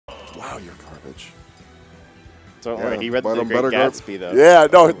Wow, you're garbage. Don't worry, he read the Great Gatsby, though. Yeah,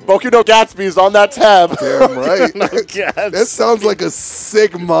 no, Boku no Gatsby is on that tab. Damn right. No That sounds like a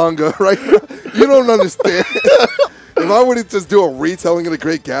sick manga, right? You don't understand. If I were to just do a retelling of the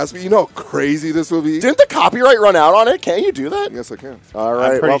Great Gatsby, you know how crazy this would be? Didn't the copyright run out on it? Can't you do that? Yes, I can. All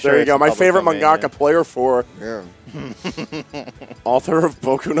right, well, there you go. My favorite mangaka, Player 4. Yeah. Author of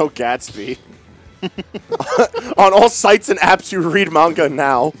Boku no Gatsby. On all sites and apps you read manga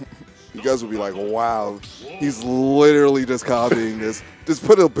now. You guys would be like, wow, he's literally just copying this. Just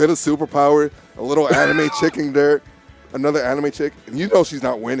put a bit of superpower, a little anime chick in there, another anime chick, and you know she's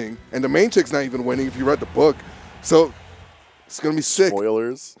not winning. And the main chick's not even winning if you read the book. So it's going to be sick.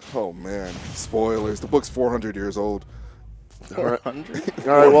 Spoilers. Oh, man. Spoilers. The book's 400 years old. 400?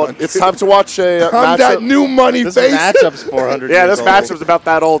 All right, well, it's time to watch a matchup. That new money this face. matchup's 400 Yeah, years this matchup's about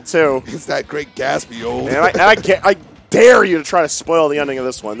that old, too. It's that Great Gatsby old. And I dare you to try to spoil the ending of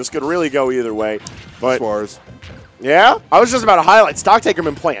this one. This could really go either way. But Suarez. yeah, I was just about to highlight. Stocktaker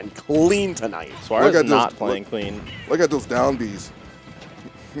been playing clean tonight. Suarez is not playing clean. Look at those down Bs.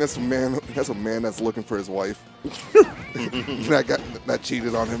 That's a man. That's a man that's looking for his wife. that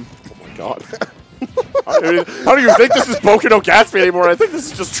cheated on him. Oh my god. I don't even think this is Boku no Gatsby anymore. I think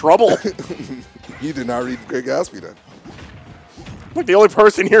this is just trouble. You did not read Great Gatsby then. Like the only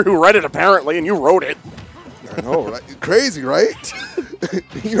person here who read it apparently, and you wrote it. I know, right? Crazy, right?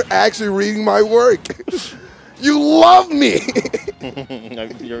 You're actually reading my work. You love me.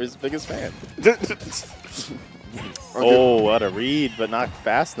 You're his biggest fan. Oh, what a read, but not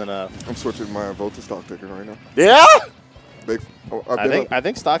fast enough. I'm switching my vote to Stocktaker right now. Yeah? I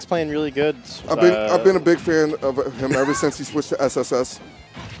think Stock's playing really good. I've been a big fan of him ever since he switched to SSS.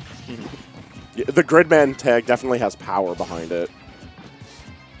 Yeah, the Gridman tag definitely has power behind it.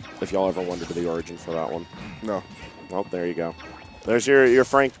 If y'all ever wondered the origin for that one. No. Well, there you go. There's your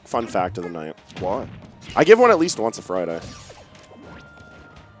Frank fun fact of the night. Why? I give one at least once a Friday.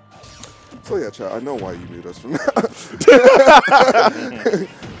 So yeah, chat, I know why you mute us from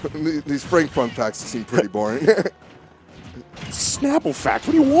These Frank fun facts seem pretty boring. Snapple fact.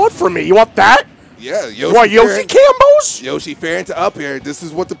 What do you want from me? You want that? Yeah, Yoshi. What, Yoshi Cambos? Yoshi faring to up air. This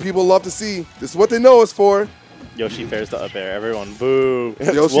is what the people love to see. This is what they know us for. Yoshi fares to up air. Everyone, boo.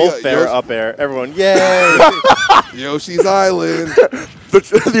 Yoshi, Wolf fair up air. Everyone, yay. Yoshi's Island.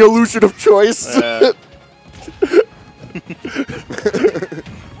 the illusion of choice.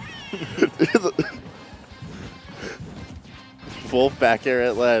 Wolf back air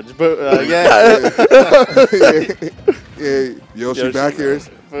at ledge. Yeah. Yeah. Yoshi back airs.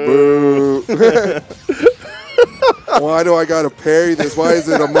 Boo. Why do I gotta parry this? Why is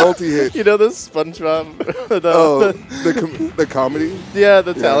it a multi-hit? You know the SpongeBob? The comedy? Yeah,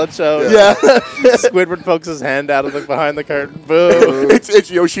 the talent show. Yeah. Squidward pokes his hand out of behind the curtain. Boo. It's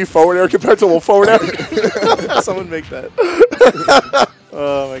Yoshi forward air compared to Wolf forward air. Someone make that.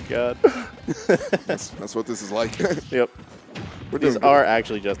 Oh my god. That's what this is like. Yep. These are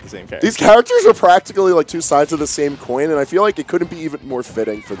actually just the same characters. These characters are practically like two sides of the same coin, and I feel like it couldn't be even more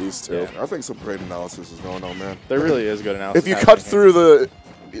fitting for these two. Yeah, I think some great analysis is going on, man. There really is good analysis. If you cut through the...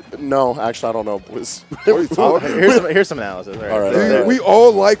 No, actually, I don't know. Here's some analysis. All right. We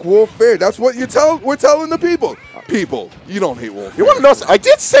all like Wolf Fair. That's what we're telling the people. People, you don't hate Wolf Fair. You want to know? I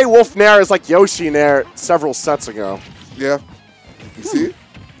did say Wolf Nair is like Yoshi Nair several sets ago. Yeah. You see?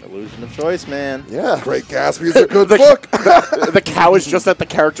 Illusion of choice, man. Yeah. Great Gatsby is a good book. The cow is just at the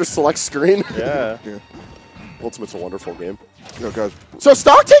character select screen. Yeah. Ultimate's a wonderful game. No, guys. So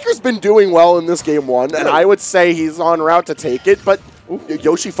Stocktaker's been doing well in this game one, and I would say he's en route to take it, but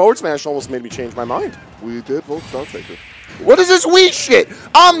Yoshi forward smash almost made me change my mind. We did vote Stocktaker. What is this we shit?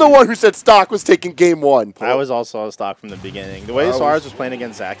 I'm the one who said Stock was taking game one. I was also on Stock from the beginning. The way Suarez was playing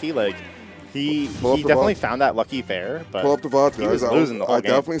against Zaki, like, he definitely found that lucky fair, but pull up the VOD, he was losing the whole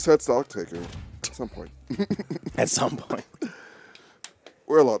game. I definitely said Stocktaker at some point. At some point.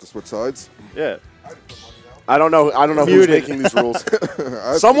 We're allowed to switch sides. Yeah. I don't know who's making these rules.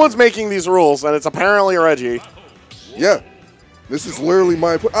 Someone's making these rules, and it's apparently Reggie. Yeah. This is literally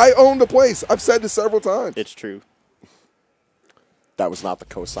my... I own the place. I've said this several times. It's true. That was not the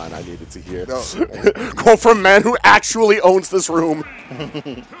cosign I needed to hear. No. Quote from a man who actually owns this room.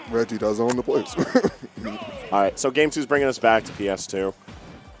 Reggie does own the place. All right, so Game 2's bringing us back to PS2.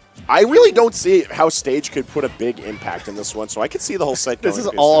 I really don't see how Stage could put a big impact in this one, so I could see the whole set going This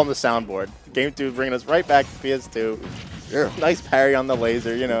is to PS2. all on the soundboard. Game 2 bringing us right back to PS2. Yeah. Nice parry on the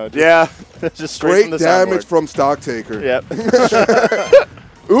laser, you know. Yeah. Just straight from the damage soundboard. from Stocktaker.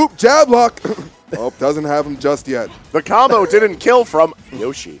 Yep. Oop, jab lock. Oh, doesn't have him just yet. The combo didn't kill from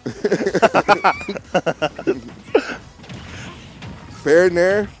Yoshi. Fair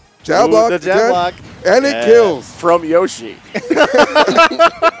Nair. Jab block. The jab block. And it kills. From Yoshi.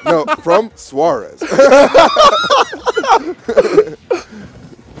 No, from Suarez.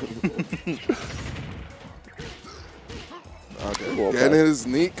 Okay, Cool, getting his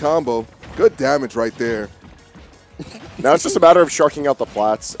neat combo. Good damage right there. Now it's just a matter of sharking out the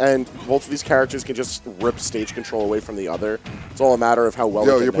plats, and both of these characters can just rip stage control away from the other. It's all a matter of how well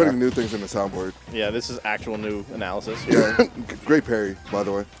Yo, we you're get there. putting new things in the soundboard. Yeah, this is actual new analysis. Yeah, great parry, by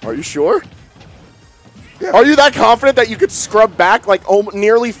the way. Are you sure? Yeah. Are you that confident that you could scrub back like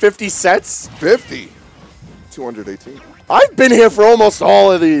nearly 50 sets? 50. 218. I've been here for almost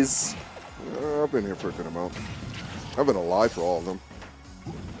all of these. I've been here for a good amount. I've been alive for all of them.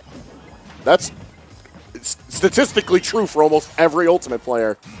 That's statistically true for almost every Ultimate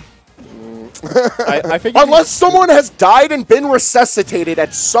player. I figured Unless someone has died and been resuscitated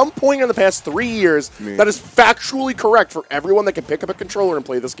at some point in the past 3 years, Me. that is factually correct for everyone that can pick up a controller and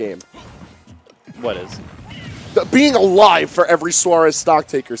play this game. What is? Being alive for every Suarez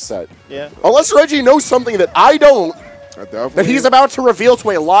Stocktaker set. Yeah. Unless Reggie knows something that I don't, I definitely, that he's about to reveal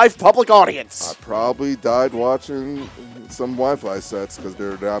to a live public I audience. probably died watching some Wi-Fi sets because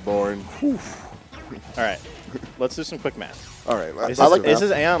they're that boring. All right. Let's do some quick math. All right. This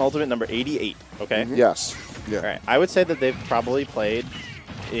is AONUltimate number 88, okay? Yes. Yeah. All right. I would say that they've probably played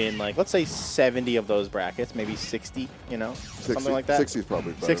in, like, let's say 70 of those brackets, maybe 60, you know, 60, something like that. 60 is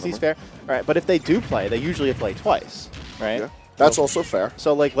probably better. 60 is fair. All right. But if they do play, they usually play twice, right? Yeah. That's also fair.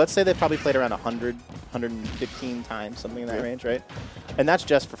 So, like, let's say they probably played around 100, 115 times, something in that range, right? And that's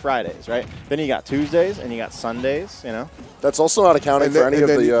just for Fridays, right? Then you got Tuesdays and you got Sundays, you know? That's also not accounting And for then, any and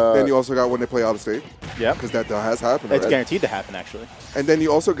of then, the... then you also got when they play out of state Yep. because that has happened. It's already. guaranteed to happen, actually. And then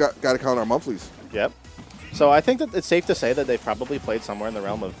you also got to count our monthlies. Yep. So I think that it's safe to say that they've probably played somewhere in the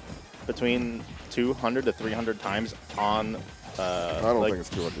realm of between 200 to 300 times on. I don't like, think it's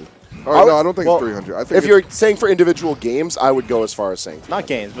 200. Oh, no, I don't think well, it's 300. I think if you're saying for individual games, I would go as far as saying not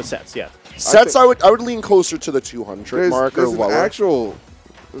games, but sets. Yeah. sets. I would lean closer to the 200 mark or there's lower.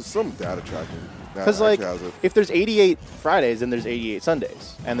 there's some data tracking. Because like, if there's 88 Fridays, then there's 88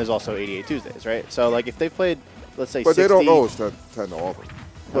 Sundays, and there's also 88 Tuesdays, right? So like, if they played, let's say, but 60, they don't know it's 10 to all of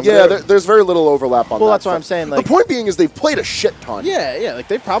them. Yeah, there's very little overlap on that. Well, that's what I'm saying. Like, the point being is they've played a shit ton. yeah, like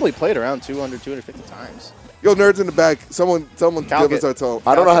they've probably played around 200, 250 times. Yo, nerds in the back, someone give us our tone.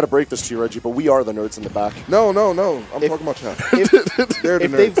 I don't know how to break this to you, Reggie, but we are the nerds in the back. No. I'm talking about chat. They're the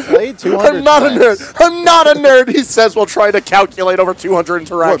If nerds. they've played 200 I'm not times, a nerd. I'm not a nerd. He says while trying to calculate over 200 What,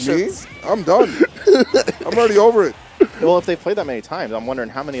 interactions. me? I'm done. I'm already over it. Well, if they played that many times, I'm wondering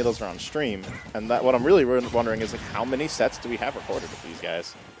how many of those are on stream. And that what I'm really wondering is like how many sets do we have recorded with these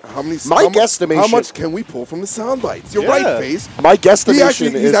guys? My guesstimation- How much can we pull from the sound bites? You're right, Face. My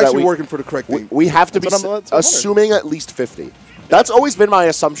guesstimation He's is that actually working for the correct thing. we have to be That's what I'm assuming at least 50. That's always been my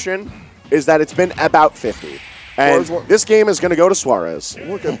assumption, is that it's been about 50. And Suarez, this game is going to go to Suarez.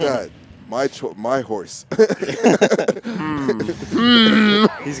 Look at that. My horse.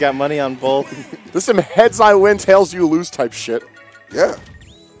 He's got money on both. This is some heads I win, tails you lose type shit. Yeah.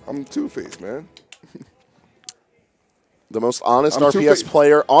 I'm Two-Face, man. The most honest I'm RPS Two-Face.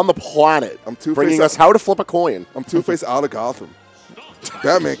 player on the planet. I'm Two-Face. Bringing us how to flip a coin. I'm Two-Face out of Gotham.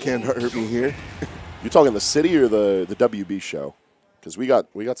 Batman can't hurt me here. You talking the city or the WB show? Because we got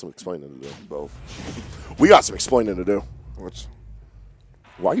some explaining to do. Both. We got some explaining to do. Which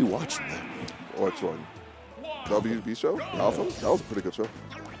Why are you watching that? one? WB show? Alpha? That was a pretty good show.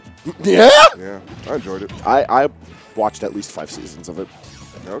 Yeah? Yeah, I enjoyed it. I watched at least 5 seasons of it.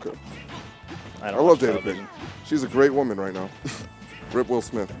 Yeah, okay. I I don't love watch Data television. Pig. She's a great woman right now. Rip Will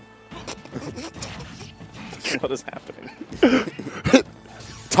Smith. What is happening?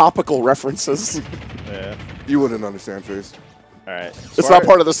 Topical references. Yeah. You wouldn't understand, Face. All right. It's not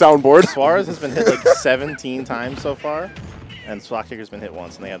part of the soundboard. Suarez has been hit like 17 times so far, and Stocktaker's been hit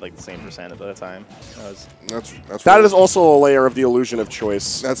once, and they had like the same percent at the time. That's That real. is also a layer of the illusion of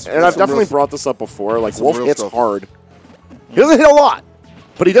choice. That's and I've some definitely real- brought this up before. Like, some Wolf real hits stuff. hard. He doesn't hit a lot,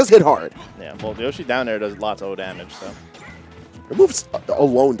 but he does hit hard. Yeah. Well, Yoshi down there does lots of O damage, so. It moves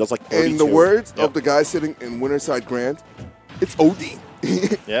alone does like 32. In the words Yep. of the guy sitting in Winterside Grand, it's OD.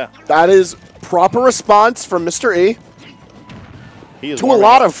 Yeah. That is proper response from Mr. E He is to a warming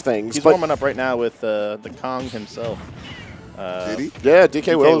lot up. of things. He's but warming up right now with the Kong himself. Did he? yeah,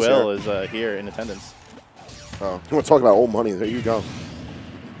 DK DK Will Will is is here in attendance. Oh, You want to talk about old money? There you go.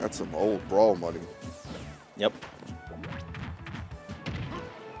 that's some old brawl money. Yep.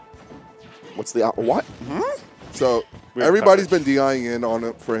 What's the what? So Weird everybody's coverage. been DIing in on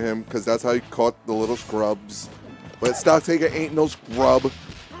it for him because that's how he caught the little scrubs. But Stocktaker ain't no scrub.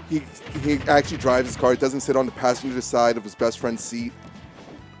 He actually drives his car. He doesn't sit on the passenger side of his best friend's seat.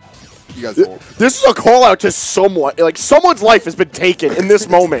 You guys won't. This is a call out to someone. Like, someone's life has been taken in this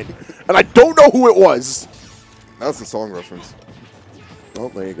moment. And I don't know who it was. That's a song reference. Oh,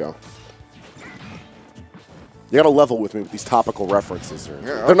 there you go. You gotta level with me with these topical references.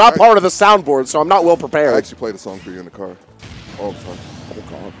 They're not part of the soundboard, so I'm not well prepared. I actually played a song for you in the car all the time. Oh,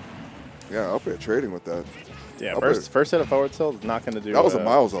 God. Yeah, up here trading with that. Yeah, first hit of forward tilt is not going to do. That was a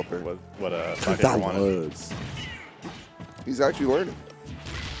miles up there. What Stocktaker That wanted. was. He's actually learning.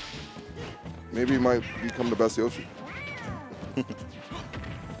 Maybe he might become the best Yoshi.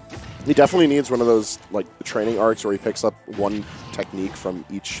 He definitely needs one of those like training arcs where he picks up one technique from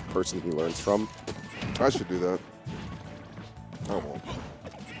each person he learns from. I should do that. I won't.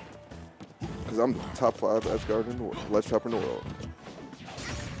 Because I'm the top 5 edge guard in the world, ledge trapper in the world.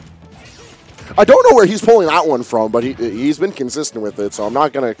 I don't know where he's pulling that one from, but he's been consistent with it, so I'm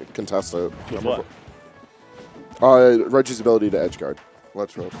not going to contest it. What? Reggie's ability to edge guard.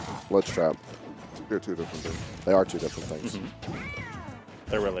 Ledge trap. Ledge trap. They're two different things. They are two different things.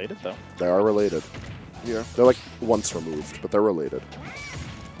 They're related, though. They are related. Yeah, They're like once removed, but they're related.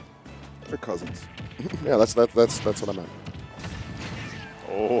 they're cousins. Yeah, that's what I meant.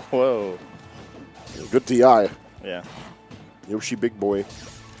 Oh, whoa. Good DI. Yeah. Yoshi big boy.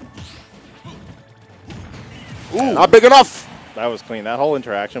 Ooh, not big enough. That was clean. That whole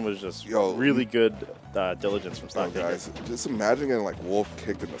interaction was just Yo. really good diligence from Oh, Stocktaker. guys, just imagine getting like wolf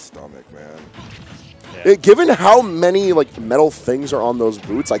kicked in the stomach, man. Yeah. Given how many like metal things are on those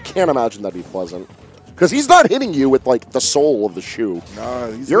boots, I can't imagine that'd be pleasant. Because he's not hitting you with like the sole of the shoe. Nah,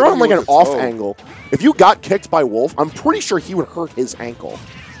 he's You're hitting on like you an with the off toe. angle. If you got kicked by Wolf, I'm pretty sure he would hurt his ankle.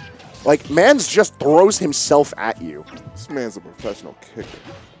 Like, Mans just throws himself at you. This man's a professional kicker.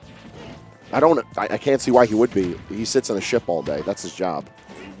 I can't see why he would be. He sits in a ship all day. That's his job.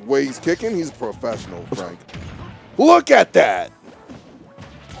 The way he's kicking, he's a professional, Frank. Look at that!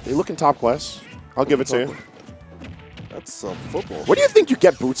 They look in top class. I'll give it to you. That's some football. Where do you think you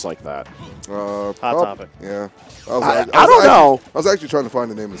get boots like that? Hot Topic. Yeah. I don't know. I was actually trying to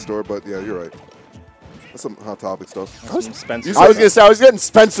find the name of the store, but yeah, you're right. That's some Hot Topic stuff. Spencer's. I was going to say, I was getting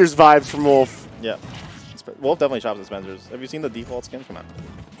Spencer's vibes from Wolf. Yeah. Wolf definitely shops at Spencer's. Have you seen the default skin? Come on.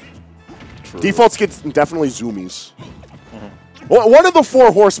 True. Default skins, definitely zoomies. One of the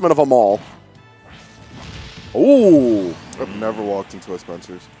 4 horsemen of them all. Ooh. I've never walked into a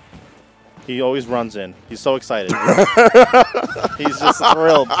Spencer's. He always runs in. He's so excited. He's just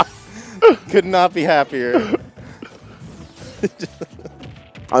thrilled. Could not be happier.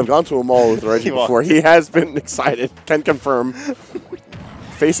 I've gone to a mall with Reggie before. He has been excited. Can confirm.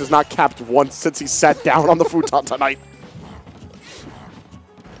 Face is not capped once since he sat down on the futon tonight.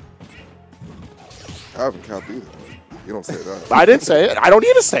 I haven't capped either. You don't say that. I didn't say it. I don't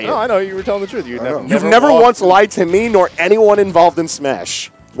need to say No, it. I know. You were telling the truth. You've never once lied to me nor anyone involved in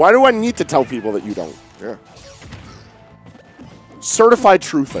Smash. Why do I need to tell people that you don't? Yeah. Certified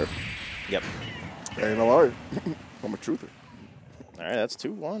truther. Yep. I ain't a liar. I'm a truther. All right, that's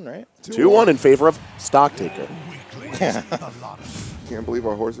 2-1, right? 2-1 in favor of Stocktaker. Can't believe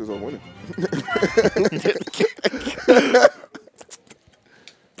our horses are winning.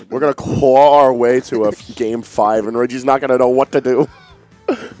 We're going to claw our way to a game 5, and Reggie's not going to know what to do.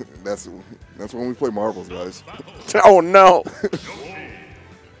 That's when we play marbles, guys. Oh, no.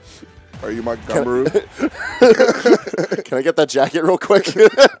 Are you my gumbaroo? Can I get that jacket real quick?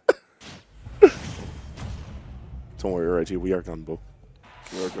 Don't worry, Reggie. We are Gunbo.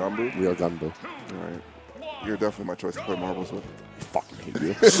 You're a gumbaroo? We are Gunbo. All right. You're definitely my choice to play marbles with. I fucking hate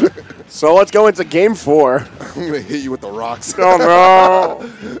you. So let's go into game 4. I'm going to hit you with the rocks. Oh, no.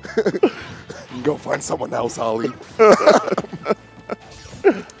 Go find someone else, Holly.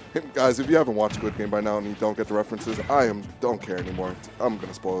 Guys, if you haven't watched Squid Game by now and you don't get the references, don't care anymore. I'm going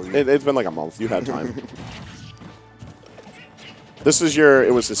to spoil you. It's been like a month. You had time. This is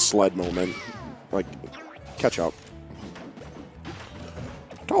it was his sled moment. Like, catch up.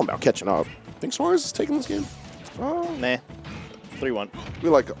 Talking about catching up. Think Suarez is taking this game? Nah. 3-1. We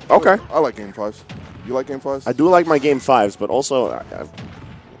like. Okay. I like Game 5s. You like Game 5s? I do like my game 5s, but also I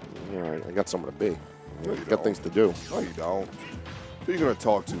got somewhere to be. No, you Got don't. things to do. No, you don't. Who are you going to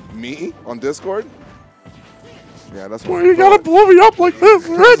talk to? Me? On Discord? Yeah, that's what Why you gotta blow me up like this,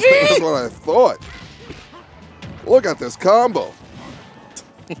 That's Reggie? what I thought. Look at this combo.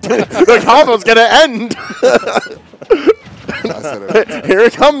 The combo's gonna end. I said it. Here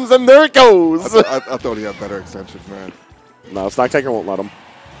it comes and there it goes. I thought he had better extensions, man. No, Stocktaker won't let him.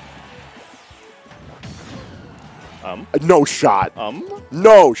 No shot.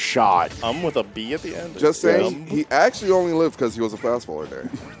 No shot. With a B at the end? Just saying, he actually only lived because he was a fast faller there.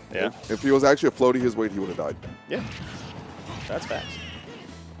 Yeah. If he was actually a floaty his weight, he would have died. Yeah. That's facts.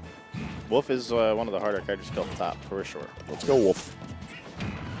 Wolf is one of the harder characters to kill at the top, for sure. Let's go, Wolf.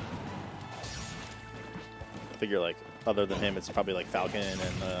 I figure, like, other than him, it's probably like Falcon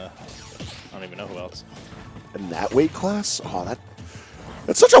and I don't even know who else. In that weight class? Oh,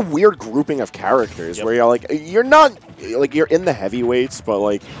 that's such a weird grouping of characters where you're like, you're not, like, you're in the heavyweights, but,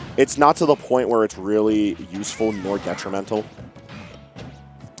 like, it's not to the point where it's really useful nor detrimental.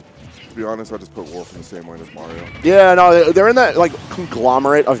 To be honest, I just put Wolf in the same lane as Mario. Yeah, no, they're in that, like,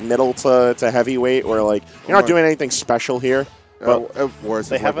 conglomerate of middle to heavyweight where, like, you're not doing anything special here. But of course,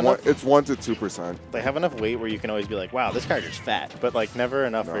 they have enough. It's 1 to 2%. They have enough weight where you can always be like, "Wow, this character's fat," but like never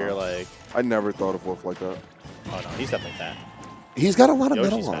enough where you're like, I never thought of Wolf like that. "Oh no, he's definitely fat." He's got a lot of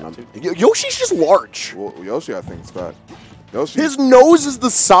Yoshi's middle on fat, him. Yoshi's just large. Well, Yoshi, I think, is fat. Yoshi. His nose is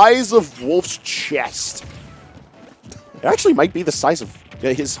the size of Wolf's chest. It actually might be the size of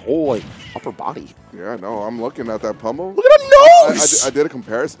his whole, like, upper body. Yeah, no, I'm looking at that pummel. Look at the nose! I did a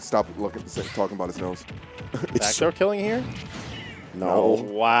comparison. Stop talking about his nose. Backdoor killing here? No.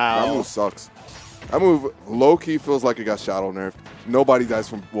 Wow. That move sucks. That move low-key feels like it got shadow nerfed. Nobody dies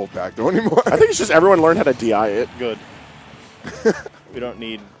from Wolf backdoor anymore. I think it's just everyone learned how to DI it. Good. We don't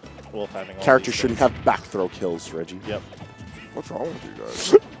need Wolf having all Characters these shouldn't things. have back throw kills, Reggie. Yep. What's wrong with you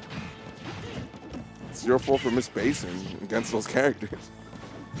guys? It's your fault for misspacing against those characters.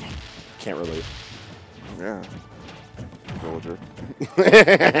 Can't relate. Yeah. Villager.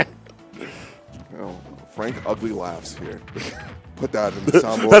 Frank ugly laughs here. Put that in the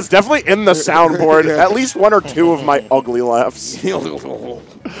soundboard. That's definitely in the soundboard. At least 1 or 2 of my ugly laughs.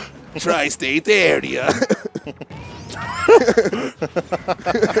 Tri-state area.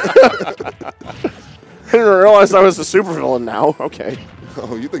 I didn't realize I was a supervillain now. Okay.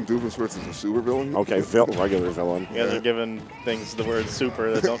 Oh, you think Doofenshmirtz is a supervillain? Okay, regular villain. You guys are giving things the word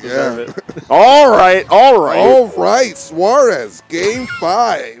super that don't deserve it. All right, all right. All right, Suarez, game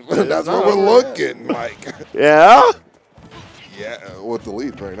 5. That's what we're looking like. Yeah? Yeah, with the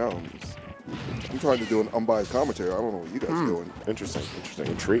lead right now. I'm trying to do an unbiased commentary. I don't know what you guys are doing. Interesting,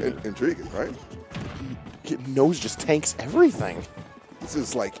 intriguing. Intriguing, right? Your nose just tanks everything. This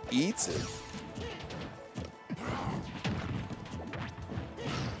is like eats it.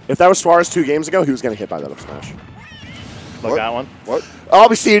 If that was Suarez 2 games ago, he was getting hit by that up smash. Like that one. What? I'll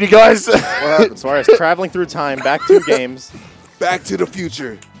be seeing you guys. What happened? Suarez traveling through time, back 2 games. Back to the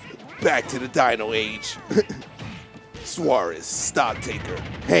future. Back to the Dino Age. Suarez, Stocktaker,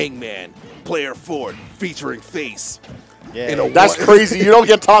 Hangman, Player Ford, featuring Face. Yeah. That's crazy. You don't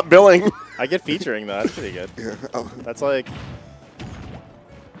get top billing. I get featuring though. That's pretty good. Yeah. Oh, That's like.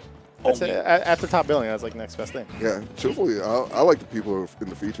 That's after top billing, that's like next best thing. yeah. Truthfully, I like the people who are in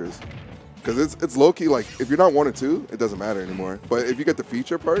the features. Because it's low-key, like, if you're not 1 or 2, it doesn't matter anymore. But if you get the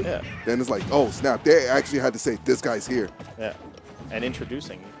feature part, then it's like, oh, snap. They actually had to say, this guy's here. Yeah. And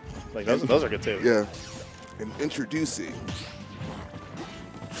introducing. Like, those are good too. Yeah. And introducing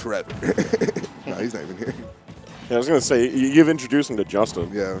Trevor. No, he's not even here. Yeah, I was going to say, you've introduced him to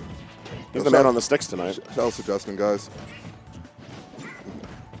Justin. Yeah. He's the man on the sticks tonight. Shout out to Justin, guys.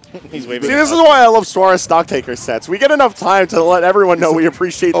 He's waving. See, this is why I love Suarez Stocktaker sets. We get enough time to let everyone know we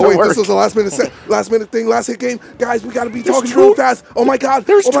appreciate the Oh, wait, work. this was the last minute set. Last minute thing, last hit game. Guys, we got to be talking real fast. Oh, my God.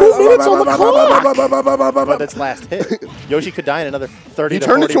 There's 2 minutes on the clock. But that's last hit. Yoshi could die in another 30 He to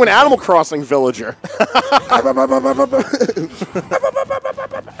turned 40%. into an Animal Crossing villager.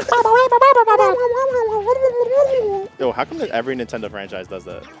 Yo, how come that every Nintendo franchise does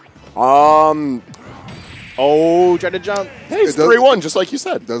that? Oh, Try to jump. hey, it's It does- 3-1, just like you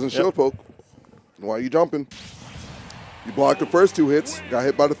said. Doesn't shield poke. Why are you jumping? You blocked the first 2 hits. Got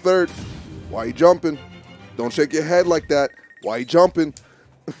hit by the 3rd. Why are you jumping? Don't shake your head like that. Why are you jumping?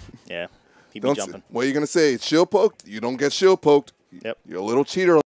 Yeah, he'd be jumping. What are you going to say? Shield poked? You don't get shield poked. Yep. You're a little cheater.